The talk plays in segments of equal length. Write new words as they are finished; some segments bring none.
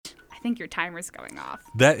think your timer's going off.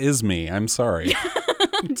 That is me. I'm sorry.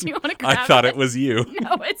 Do you want to grab I thought it was you.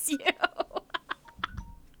 No, it's you.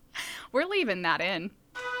 We're leaving that in.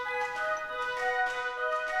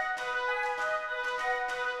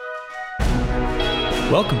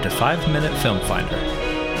 Welcome to 5 Minute Film Finder.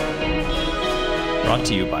 Brought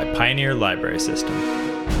to you by Pioneer Library System.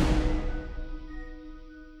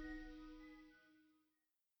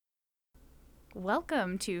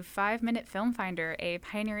 Welcome to 5 Minute Film Finder, a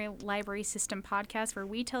Pioneer Library System podcast where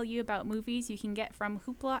we tell you about movies you can get from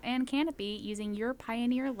Hoopla and Canopy using your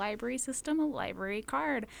Pioneer Library System library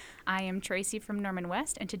card. I am Tracy from Norman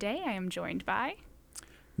West, and today I am joined by...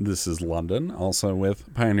 This is London, also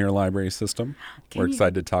with Pioneer Library System. We're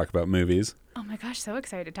excited to talk about movies. Oh my gosh, so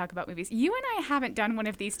excited to talk about movies. You and I haven't done one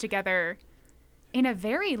of these together in a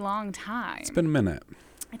very long time. It's been a minute.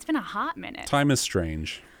 It's been a hot minute. Time is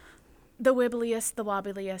strange. The wibbliest, the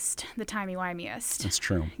wobbliest, the timey-wimeyest. It's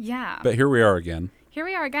true. Yeah. But here we are again. Here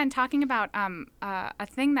we are again talking about a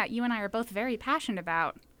thing that you and I are both very passionate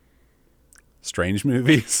about. Strange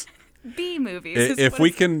movies. B movies. If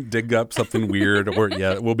we can dig up something weird, or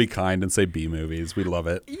we'll be kind and say B movies. We love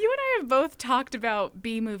it. You and I have both talked about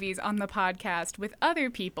B movies on the podcast with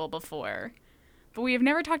other people before, but we have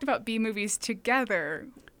never talked about B movies together.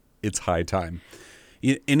 It's high time.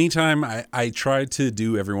 Anytime I try to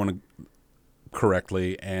do everyone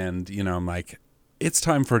correctly, and I'm like, it's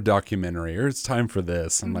time for a documentary or it's time for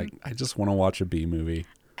this. I'm like, I just want to watch a B movie.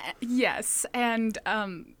 Yes, and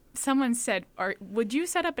someone said, would you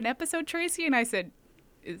set up an episode, Tracy? And I said,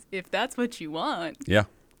 if that's what you want, yeah,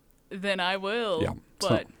 then I will. Yeah.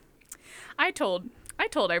 But I told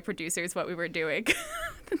our producers what we were doing.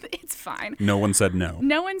 It's fine. No one said no.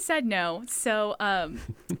 No one said no. So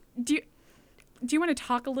do you want to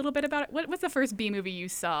talk a little bit about it? What's the first B movie you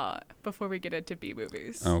saw before we get into B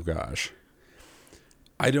movies? Oh, gosh.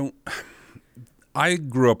 I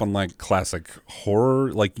grew up on like classic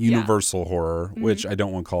horror, like Universal horror, which I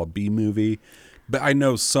don't want to call a B movie. But I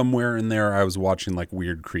know somewhere in there I was watching like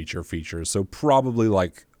weird creature features. So probably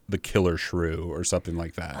like The Killer Shrew or something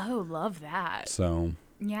like that. Oh, love that. So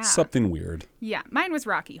yeah, something weird. Yeah, mine was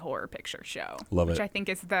Rocky Horror Picture Show. Love it. Which I think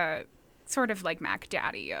is the sort of like Mac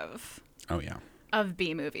Daddy of... Oh, yeah. Of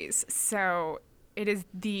B movies. So it is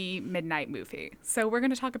the midnight movie. So we're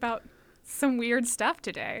going to talk about some weird stuff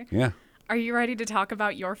today. Yeah. Are you ready to talk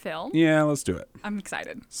about your film? Yeah, let's do it. I'm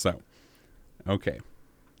excited. So, okay.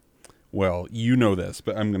 Well, you know this,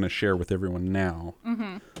 but I'm going to share with everyone now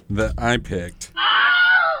that I picked,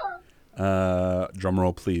 drum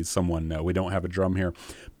roll please, someone, no, we don't have a drum here,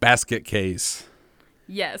 Basket Case.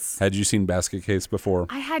 Yes. Had you seen Basket Case before?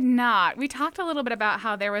 I had not. We talked a little bit about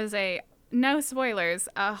how there was no spoilers,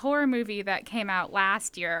 a horror movie that came out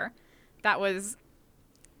last year that was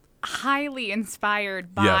highly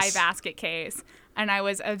inspired by Basket Case, and I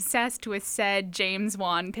was obsessed with said James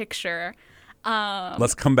Wan picture.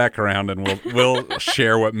 Let's come back around and we'll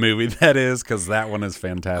share what movie that is, because that one is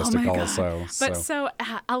fantastic also. But so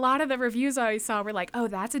a lot of the reviews I saw were like, oh,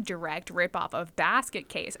 that's a direct ripoff of Basket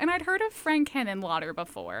Case. And I'd heard of Frank Henenlotter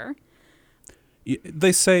before.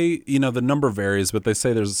 They say, the number varies, but they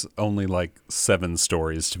say there's only like 7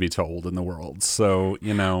 stories to be told in the world. So,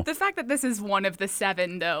 The fact that this is one of the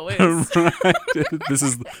 7, though, is... Right. This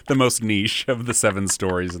is the most niche of the 7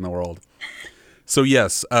 stories in the world. So,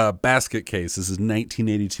 yes, Basket Case. This is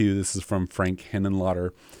 1982. This is from Frank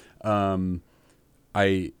Henenlotter.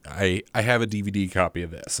 I have a DVD copy of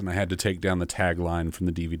this, and I had to take down the tagline from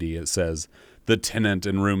the DVD. It says, "The tenant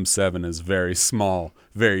in room 7 is very small,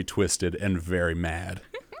 very twisted, and very mad."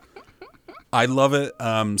 I love it.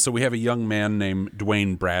 So we have a young man named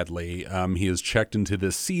Dwayne Bradley. He is checked into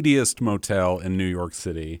the seediest motel in New York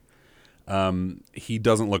City. He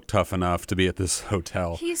doesn't look tough enough to be at this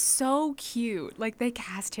hotel. He's so cute. Like, they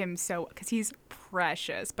cast him because he's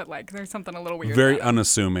precious, but like there's something a little weird. Very about him.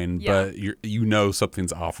 unassuming, but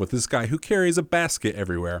something's off with this guy who carries a basket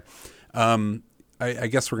everywhere. I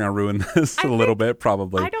guess we're going to ruin this a little bit,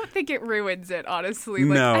 probably. I don't think it ruins it, honestly.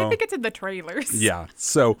 Like, No. I think it's in the trailers. Yeah.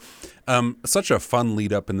 So, such a fun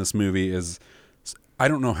lead up in this movie is, I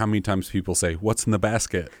don't know how many times people say, "What's in the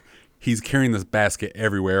basket?" He's carrying this basket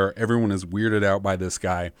everywhere. Everyone is weirded out by this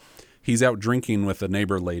guy. He's out drinking with a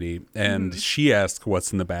neighbor lady, and she asks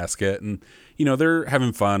what's in the basket. And, they're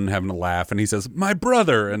having fun, having a laugh. And he says, "My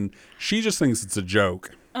brother." And she just thinks it's a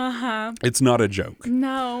joke. Uh-huh. It's not a joke.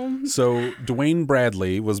 No. So Dwayne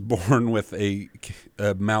Bradley was born with a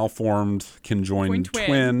malformed conjoined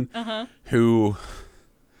twin who,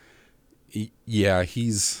 he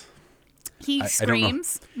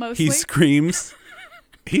screams, mostly. He screams.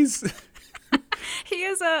 He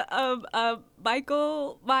has a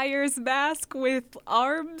Michael Myers mask with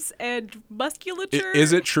arms and musculature.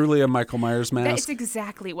 Is it truly a Michael Myers mask? That's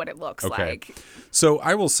exactly what it looks like. So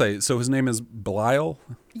I will say, so his name is Belial?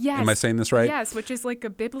 Yes. Am I saying this right? Yes, which is like a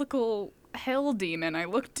biblical hell demon. I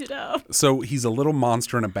looked it up. So he's a little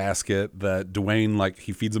monster in a basket that Dwayne, like,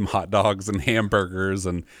 he feeds him hot dogs and hamburgers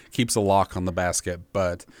and keeps a lock on the basket.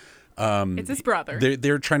 But it's his brother.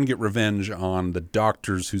 They're trying to get revenge on the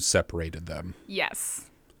doctors who separated them. Yes.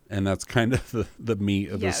 And that's kind of the meat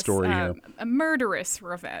of the story here. A murderous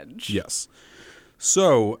revenge. Yes.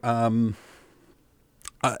 So,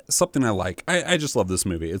 something I like. I just love this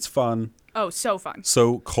movie. It's fun. Oh, so fun.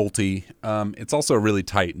 So culty. It's also a really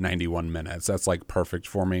tight 91 minutes. That's like perfect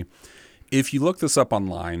for me. If you look this up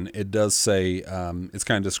online, it does say it's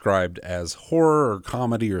kind of described as horror or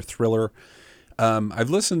comedy or thriller. I've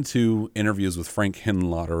listened to interviews with Frank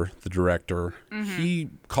Henenlotter, the director. Mm-hmm. He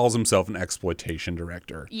calls himself an exploitation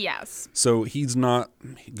director. Yes. So he's not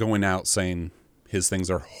going out saying his things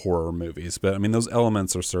are horror movies. But, I mean, those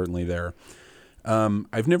elements are certainly there.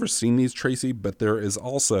 I've never seen these, Tracy, but there is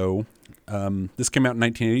also, this came out in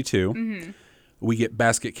 1982. Mm-hmm. We get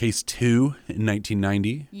Basket Case 2 in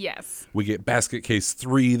 1990. Yes. We get Basket Case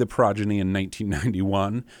 3, The Progeny, in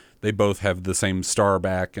 1991. They both have the same star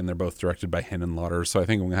back, and they're both directed by Henenlotter, so I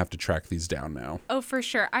think I'm going to have to track these down now. Oh, for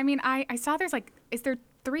sure. I mean, I saw there's like, is there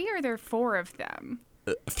 3 or are there 4 of them?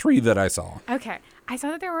 3 that I saw. Okay. I saw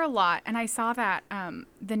that there were a lot, and I saw that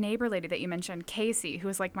the neighbor lady that you mentioned, Casey, who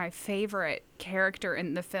was like my favorite character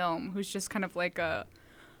in the film, who's just kind of like a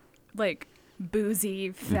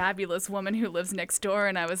boozy, fabulous woman who lives next door,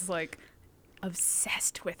 and I was like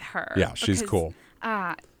obsessed with her. Yeah, she's cool.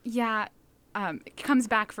 Comes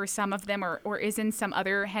back for some of them or is in some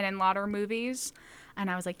other Henenlotter movies, and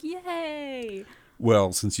I was like, yay.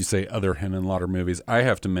 Well, since you say other Henenlotter movies, I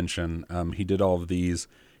have to mention he did all of these.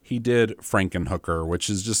 He did Frankenhooker, which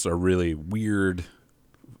is just a really weird,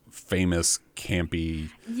 famous, campy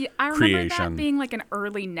I remember creation. that being like an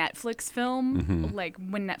early Netflix film, like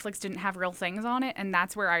when Netflix didn't have real things on it, and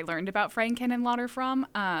that's where I learned about Frank Henenlotter from.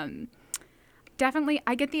 Definitely,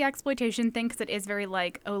 I get the exploitation thing because it is very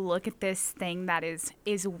like, oh, look at this thing that is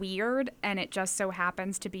weird, and it just so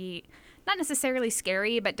happens to be not necessarily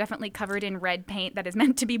scary, but definitely covered in red paint that is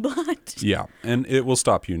meant to be blood. Yeah, and it will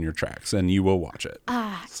stop you in your tracks, and you will watch it.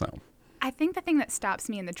 So I think the thing that stops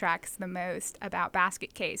me in the tracks the most about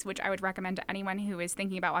Basket Case, which I would recommend to anyone who is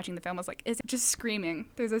thinking about watching the film, is just screaming.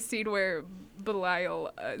 There's a scene where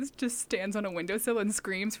Belial just stands on a windowsill and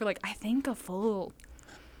screams for I think a full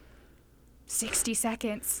 60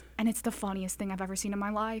 seconds, and it's the funniest thing I've ever seen in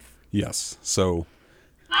my life. Yes. So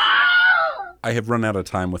I have run out of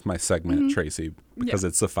time with my segment, Tracy, because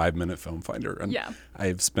it's a 5-minute film finder, and I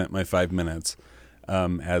have spent my 5 minutes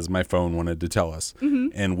as my phone wanted to tell us,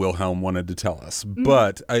 and Wilhelm wanted to tell us.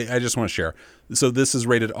 But I just want to share. So this is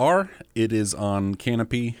rated R. It is on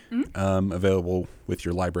Canopy, available with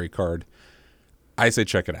your library card. I say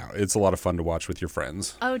check it out. It's a lot of fun to watch with your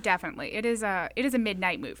friends. Oh, definitely. It is a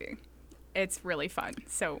midnight movie. It's really fun,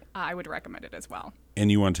 so I would recommend it as well. And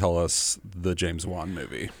you want to tell us the James Wan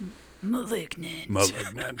movie?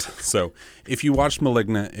 Malignant. So if you watched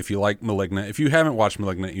Malignant, if you like Malignant, if you haven't watched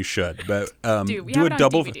Malignant, you should. But do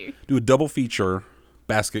a double feature,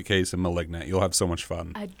 Basket Case and Malignant. You'll have so much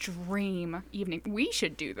fun. A dream evening. We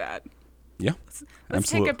should do that. Yeah, let's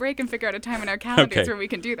take a break and figure out a time in our calendars where we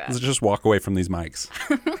can do that. Let's just walk away from these mics.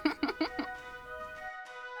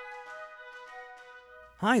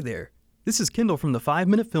 Hi there. This is Kendall from the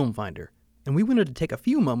 5-Minute Film Finder, and we wanted to take a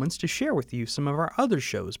few moments to share with you some of our other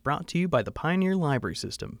shows brought to you by the Pioneer Library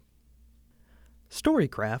System.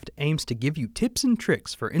 Storycraft aims to give you tips and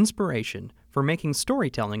tricks for inspiration for making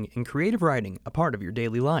storytelling and creative writing a part of your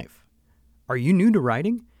daily life. Are you new to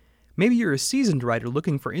writing? Maybe you're a seasoned writer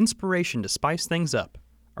looking for inspiration to spice things up,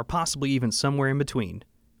 or possibly even somewhere in between.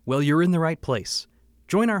 Well, you're in the right place.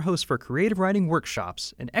 Join our hosts for creative writing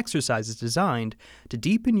workshops and exercises designed to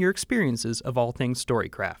deepen your experiences of all things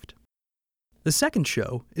Storycraft. The second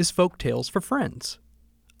show is Folk Tales for Friends.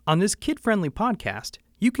 On this kid-friendly podcast,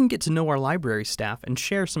 you can get to know our library staff and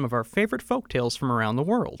share some of our favorite folk tales from around the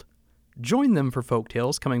world. Join them for folk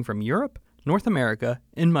tales coming from Europe, North America,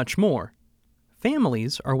 and much more.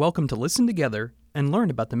 Families are welcome to listen together and learn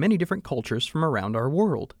about the many different cultures from around our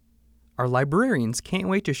world. Our librarians can't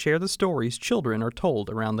wait to share the stories children are told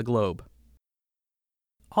around the globe.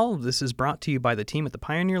 All of this is brought to you by the team at the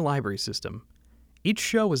Pioneer Library System. Each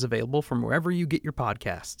show is available from wherever you get your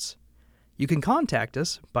podcasts. You can contact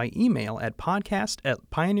us by email at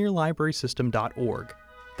podcast@pioneerlibrarysystem.org.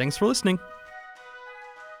 Thanks for listening.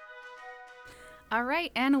 All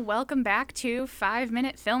right, and welcome back to 5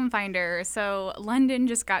 Minute Film Finder. So, London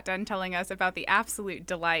just got done telling us about the absolute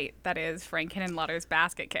delight that is Frank Henenlotter's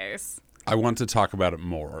Basket Case. I want to talk about it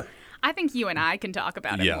more. I think you and I can talk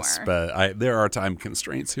about it more. Yes, but there are time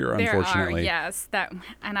constraints here, unfortunately. There are, yes.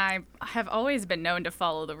 And I have always been known to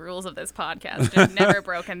follow the rules of this podcast. I've never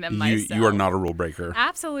broken them myself. You are not a rule breaker.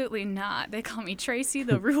 Absolutely not. They call me Tracy,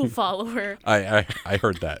 the rule follower. I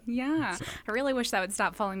heard that. Yeah. So. I really wish that would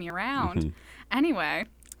stop following me around. Anyway,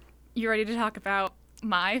 you ready to talk about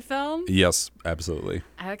my film? Yes, absolutely.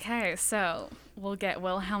 Okay, so we'll get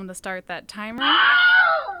Wilhelm to start that timer.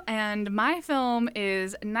 And my film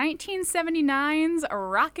is 1979's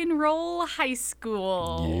Rock and Roll High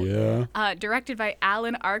School. Yeah. Directed by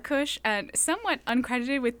Alan Arkush and somewhat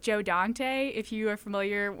uncredited with Joe Dante. If you are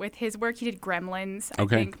familiar with his work, he did Gremlins, I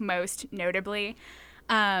think, most notably.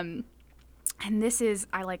 And this is,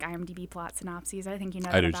 I like IMDb plot synopses. I think you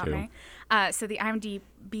know that about me. So the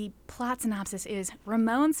IMDb plot synopsis is,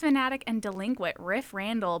 Ramones fanatic and delinquent Riff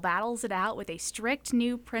Randall battles it out with a strict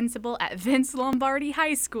new principal at Vince Lombardi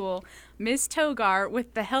High School, Miss Togar,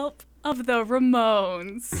 with the help of the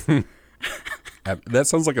Ramones. That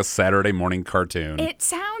sounds like a Saturday morning cartoon. It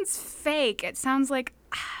sounds fake. It sounds like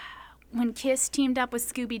when Kiss teamed up with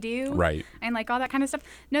Scooby-Doo. Right. And like all that kind of stuff.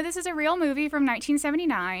 No, this is a real movie from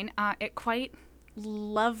 1979. It quite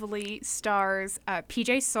lovely stars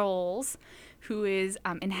PJ Soles, who is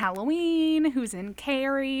in Halloween, who's in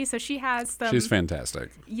Carrie. So she has some... She's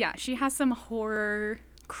fantastic. Yeah, she has some horror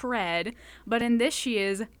cred. But in this, she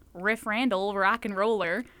is Riff Randall, rock and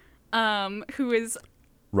roller, who is...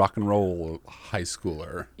 Rock and roll high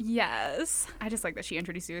schooler. Yes. I just like that she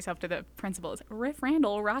introduced herself to the principal as Riff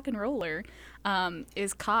Randall, rock and roller,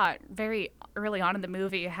 is caught very early on in the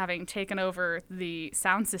movie having taken over the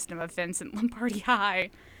sound system of Vincent Lombardi High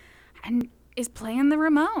and is playing the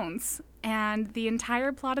Ramones. And the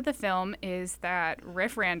entire plot of the film is that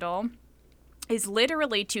Riff Randall is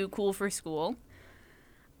literally too cool for school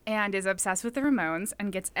and is obsessed with the Ramones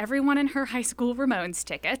and gets everyone in her high school Ramones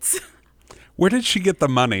tickets. Where did she get the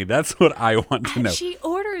money? That's what I want to know. She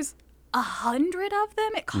orders 100 of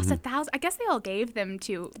them. It costs $1,000. I guess they all gave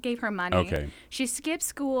her money. Okay. She skips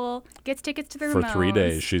school, gets tickets to the For Ramones. 3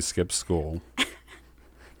 days, she skips school.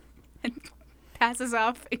 And passes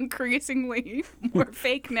off increasingly more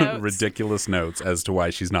fake notes. Ridiculous notes as to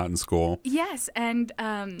why she's not in school. Yes, and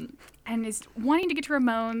is wanting to get to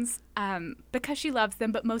Ramones because she loves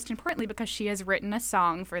them, but most importantly because she has written a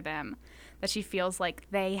song for them that she feels like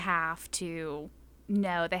they have to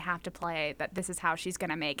know, they have to play, that this is how she's going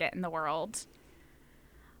to make it in the world.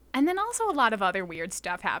 And then also a lot of other weird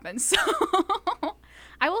stuff happens. So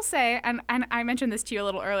I will say, and I mentioned this to you a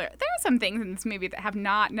little earlier, there are some things in this movie that have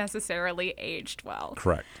not necessarily aged well.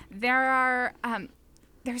 Correct. There's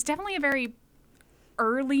definitely a very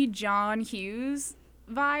early John Hughes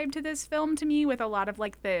vibe to this film to me, with a lot of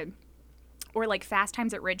like Fast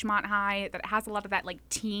Times at Ridgemont High, that has a lot of that like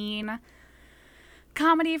teen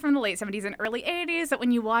comedy from the late 70s and early 80s that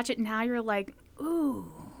when you watch it now you're like, ooh,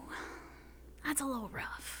 that's a little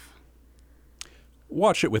rough.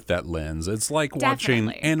 Watch it with that lens. It's like watching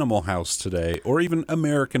Definitely. Animal House today, or even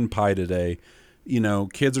American Pie today. You know,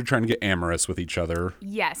 kids are trying to get amorous with each other.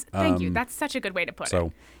 Yes, thank you. That's such a good way to put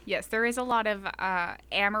it. Yes, there is a lot of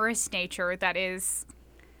amorous nature that is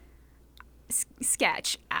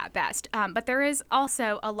sketch at best. But there is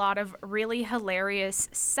also a lot of really hilarious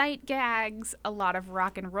sight gags, a lot of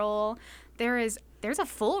rock and roll. There's a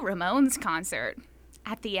full Ramones concert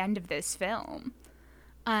at the end of this film.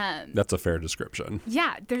 That's a fair description.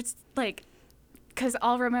 Yeah, there's like, because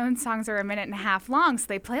all Ramones songs are a minute and a half long, so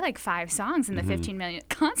they play like 5 songs in the 15-minute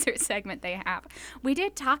concert segment they have. We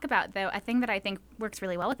did talk about, though, a thing that I think works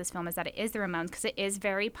really well with this film is that it is the Ramones, because it is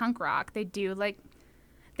very punk rock. They do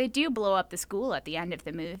blow up the school at the end of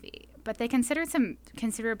the movie, but they considered some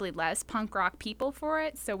considerably less punk rock people for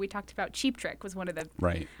it. So we talked about Cheap Trick was one of the...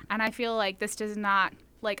 Right. And I feel like this does not...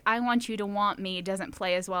 Like, I Want You to Want Me doesn't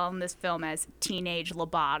play as well in this film as Teenage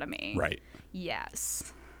Lobotomy. Right.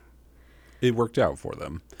 Yes. It worked out for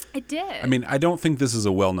them. It did. I mean, I don't think this is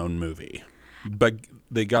a well-known movie, but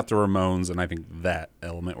they got the Ramones, and I think that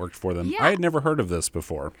element worked for them. Yeah. I had never heard of this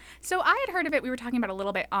before. So I had heard of it. We were talking about it a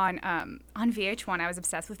little bit on VH1. I was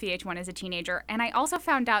obsessed with VH1 as a teenager. And I also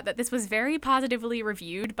found out that this was very positively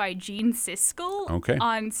reviewed by Gene Siskel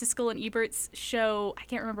on Siskel and Ebert's show. I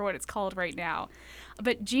can't remember what it's called right now.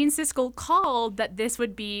 But Gene Siskel called that this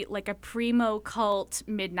would be like a primo cult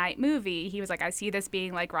midnight movie. He was like, I see this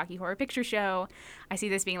being like Rocky Horror Picture Show. I see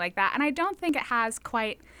this being like that. And I don't think it has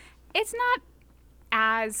quite... It's not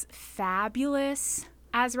as fabulous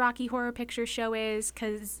as Rocky Horror Picture Show is,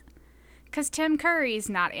 because because Tim Curry's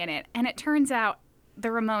not in it. And it turns out the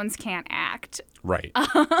Ramones can't act. Right.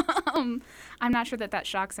 I'm not sure that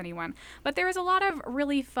shocks anyone. But there is a lot of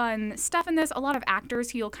really fun stuff in this. A lot of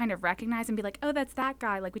actors who you'll kind of recognize and be like, oh, that's that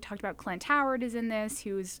guy. Like we talked about, Clint Howard is in this,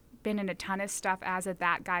 who's been in a ton of stuff as a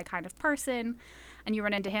that guy kind of person. And you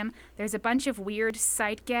run into him. There's a bunch of weird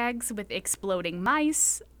sight gags with exploding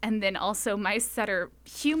mice, and then also mice that are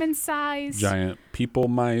human-sized. Giant people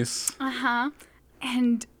mice.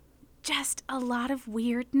 And just a lot of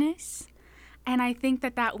weirdness. And I think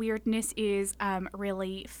that weirdness is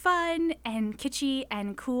really fun and kitschy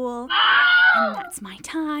and cool. And that's my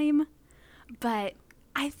time. But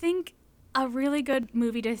I think a really good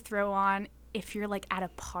movie to throw on if you're like at a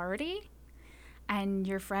party and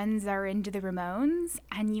your friends are into the Ramones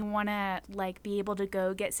and you want to like be able to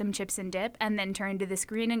go get some chips and dip and then turn to the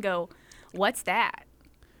screen and go, what's that?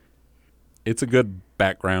 It's a good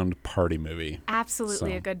background party movie.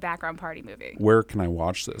 Absolutely a good background party movie. Where can I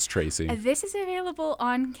watch this, Tracy? This is available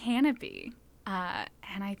on Canopy.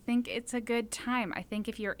 And I think it's a good time. I think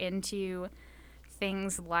if you're into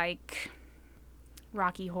things like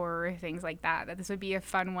Rocky Horror, things like that this would be a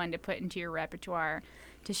fun one to put into your repertoire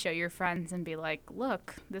to show your friends and be like,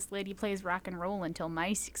 look, this lady plays rock and roll until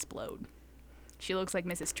mice explode. She looks like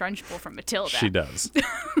Mrs. Trunchbull from Matilda. She does.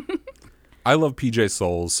 I love PJ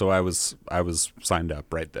Souls, so I was signed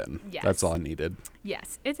up right then. Yes. That's all I needed.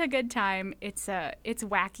 Yes, it's a good time. It's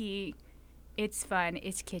wacky, it's fun,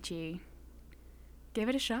 it's kitschy. Give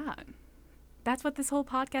it a shot. That's what this whole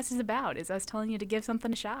podcast is about, is us telling you to give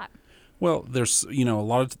something a shot. Well, there's, a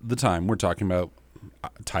lot of the time we're talking about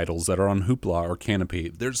titles that are on Hoopla or Canopy.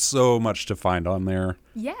 There's so much to find on there.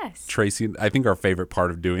 Yes. Tracy, I think our favorite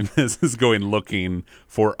part of doing this is going looking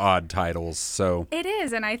for odd titles. So it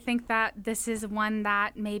is, and I think that this is one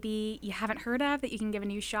that maybe you haven't heard of that you can give a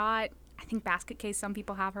new shot. I think Basket Case some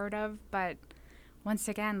people have heard of, but once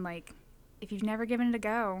again, like, if you've never given it a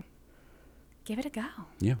go, give it a go.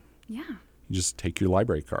 Yeah. Yeah. You just take your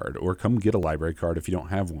library card or come get a library card if you don't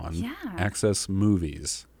have one. Yeah. Access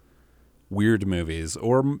movies. Weird movies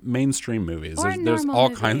or mainstream movies. Or there's all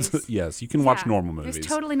movies. Kinds of, yes, you can watch normal movies. There's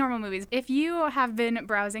totally normal movies. If you have been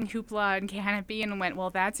browsing Hoopla and Canopy and went, well,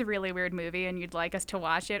 that's a really weird movie and you'd like us to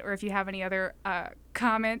watch it, or if you have any other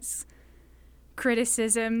comments,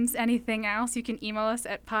 criticisms, anything else, you can email us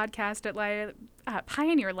at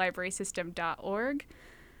podcast@pioneerlibrarysystem.org.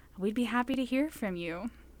 We'd be happy to hear from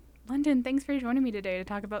you. London, thanks for joining me today to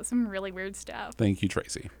talk about some really weird stuff. Thank you,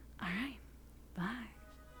 Tracy. All right. Bye.